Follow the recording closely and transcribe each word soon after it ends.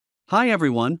Hi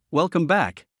everyone, welcome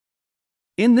back.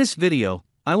 In this video,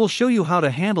 I will show you how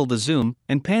to handle the zoom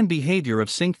and pan behavior of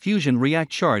Syncfusion React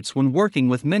Charts when working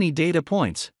with many data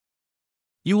points.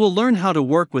 You will learn how to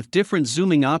work with different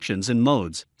zooming options and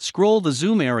modes, scroll the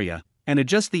zoom area, and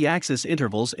adjust the axis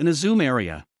intervals in a zoom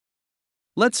area.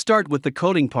 Let's start with the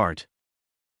coding part.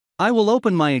 I will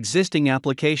open my existing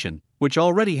application, which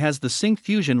already has the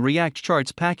Syncfusion React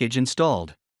Charts package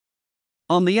installed.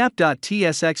 On the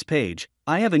app.tsx page,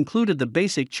 I have included the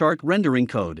basic chart rendering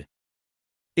code.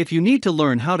 If you need to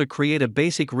learn how to create a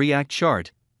basic React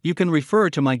chart, you can refer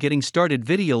to my Getting Started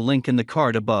video link in the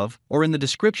card above or in the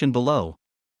description below.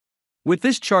 With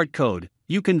this chart code,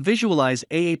 you can visualize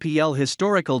AAPL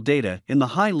historical data in the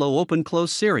high-low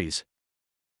open-close series.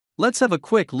 Let's have a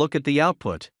quick look at the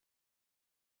output.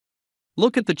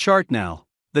 Look at the chart now.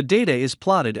 The data is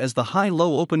plotted as the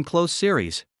high-low open-close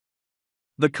series.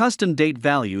 The custom date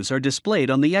values are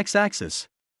displayed on the x-axis.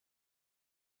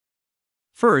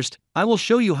 First, I will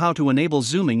show you how to enable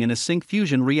zooming in a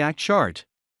Syncfusion React chart.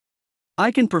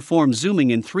 I can perform zooming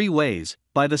in three ways: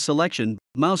 by the selection,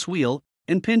 mouse wheel,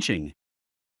 and pinching.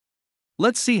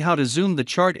 Let's see how to zoom the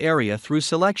chart area through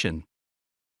selection.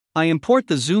 I import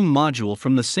the zoom module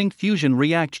from the Syncfusion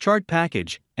React Chart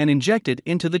package and inject it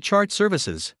into the chart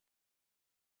services.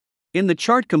 In the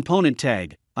chart component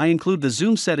tag, I include the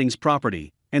zoom settings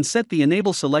property and set the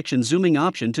enable selection zooming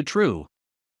option to true.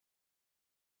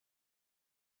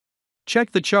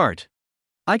 Check the chart.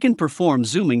 I can perform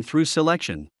zooming through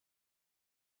selection.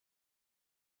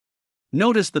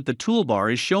 Notice that the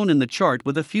toolbar is shown in the chart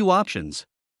with a few options.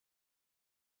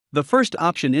 The first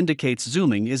option indicates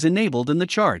zooming is enabled in the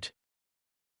chart.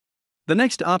 The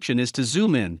next option is to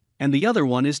zoom in, and the other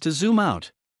one is to zoom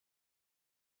out.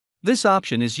 This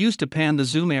option is used to pan the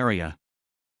zoom area.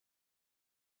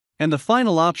 And the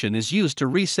final option is used to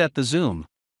reset the zoom.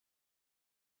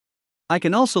 I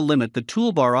can also limit the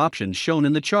toolbar options shown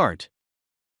in the chart.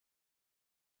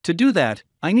 To do that,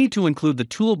 I need to include the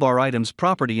toolbar items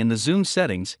property in the zoom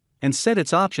settings and set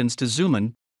its options to zoom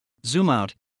in, zoom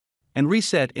out, and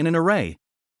reset in an array.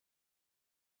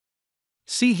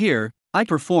 See here, I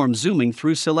perform zooming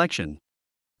through selection.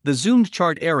 The zoomed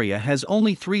chart area has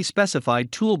only 3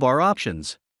 specified toolbar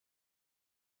options.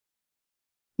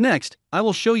 Next, I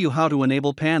will show you how to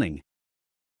enable panning.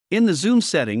 In the zoom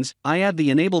settings, I add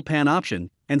the enable pan option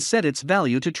and set its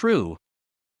value to true.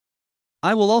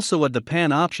 I will also add the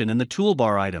pan option in the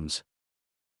toolbar items.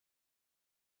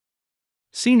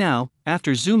 See now,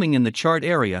 after zooming in the chart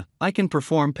area, I can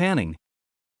perform panning.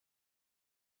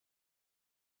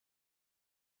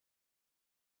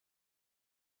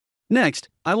 Next,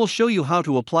 I will show you how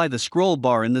to apply the scroll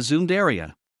bar in the zoomed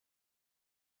area.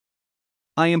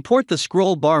 I import the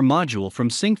scroll bar module from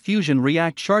Syncfusion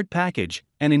React Chart package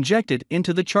and inject it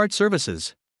into the chart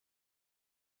services.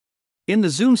 In the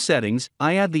zoom settings,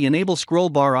 I add the enable scroll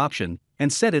bar option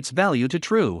and set its value to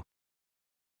true.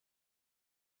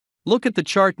 Look at the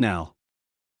chart now.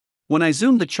 When I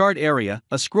zoom the chart area,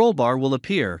 a scroll bar will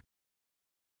appear,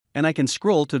 and I can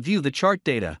scroll to view the chart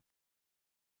data.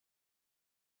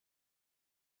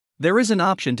 There is an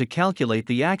option to calculate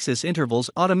the axis intervals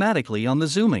automatically on the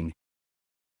zooming.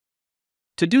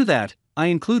 To do that, I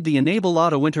include the Enable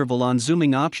Auto Interval on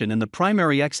Zooming option in the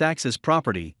primary x-axis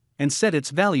property and set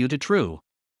its value to true.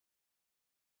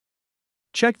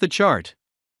 Check the chart.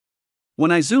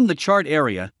 When I zoom the chart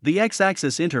area, the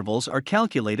x-axis intervals are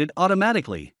calculated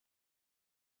automatically.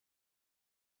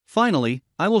 Finally,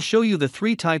 I will show you the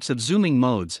 3 types of zooming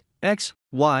modes: X,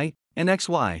 Y, and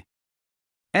XY.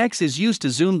 X is used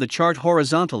to zoom the chart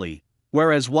horizontally,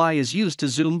 whereas Y is used to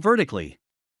zoom vertically.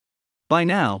 By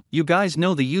now, you guys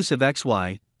know the use of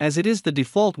XY, as it is the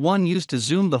default one used to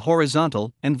zoom the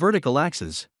horizontal and vertical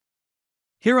axes.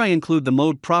 Here I include the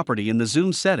mode property in the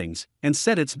zoom settings and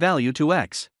set its value to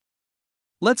X.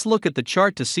 Let's look at the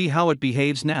chart to see how it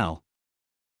behaves now.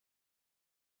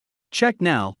 Check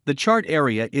now, the chart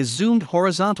area is zoomed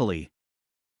horizontally.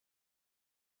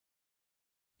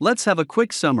 Let's have a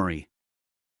quick summary.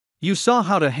 You saw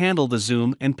how to handle the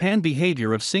zoom and pan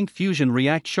behavior of Syncfusion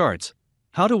React Charts,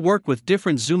 how to work with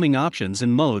different zooming options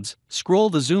and modes, scroll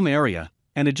the zoom area,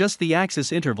 and adjust the axis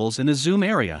intervals in a zoom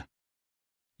area.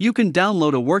 You can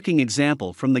download a working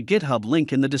example from the GitHub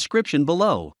link in the description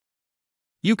below.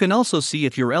 You can also see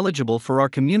if you're eligible for our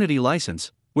community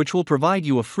license, which will provide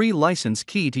you a free license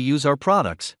key to use our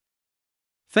products.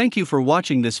 Thank you for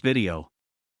watching this video.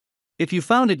 If you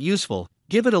found it useful,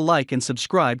 give it a like and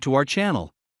subscribe to our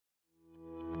channel.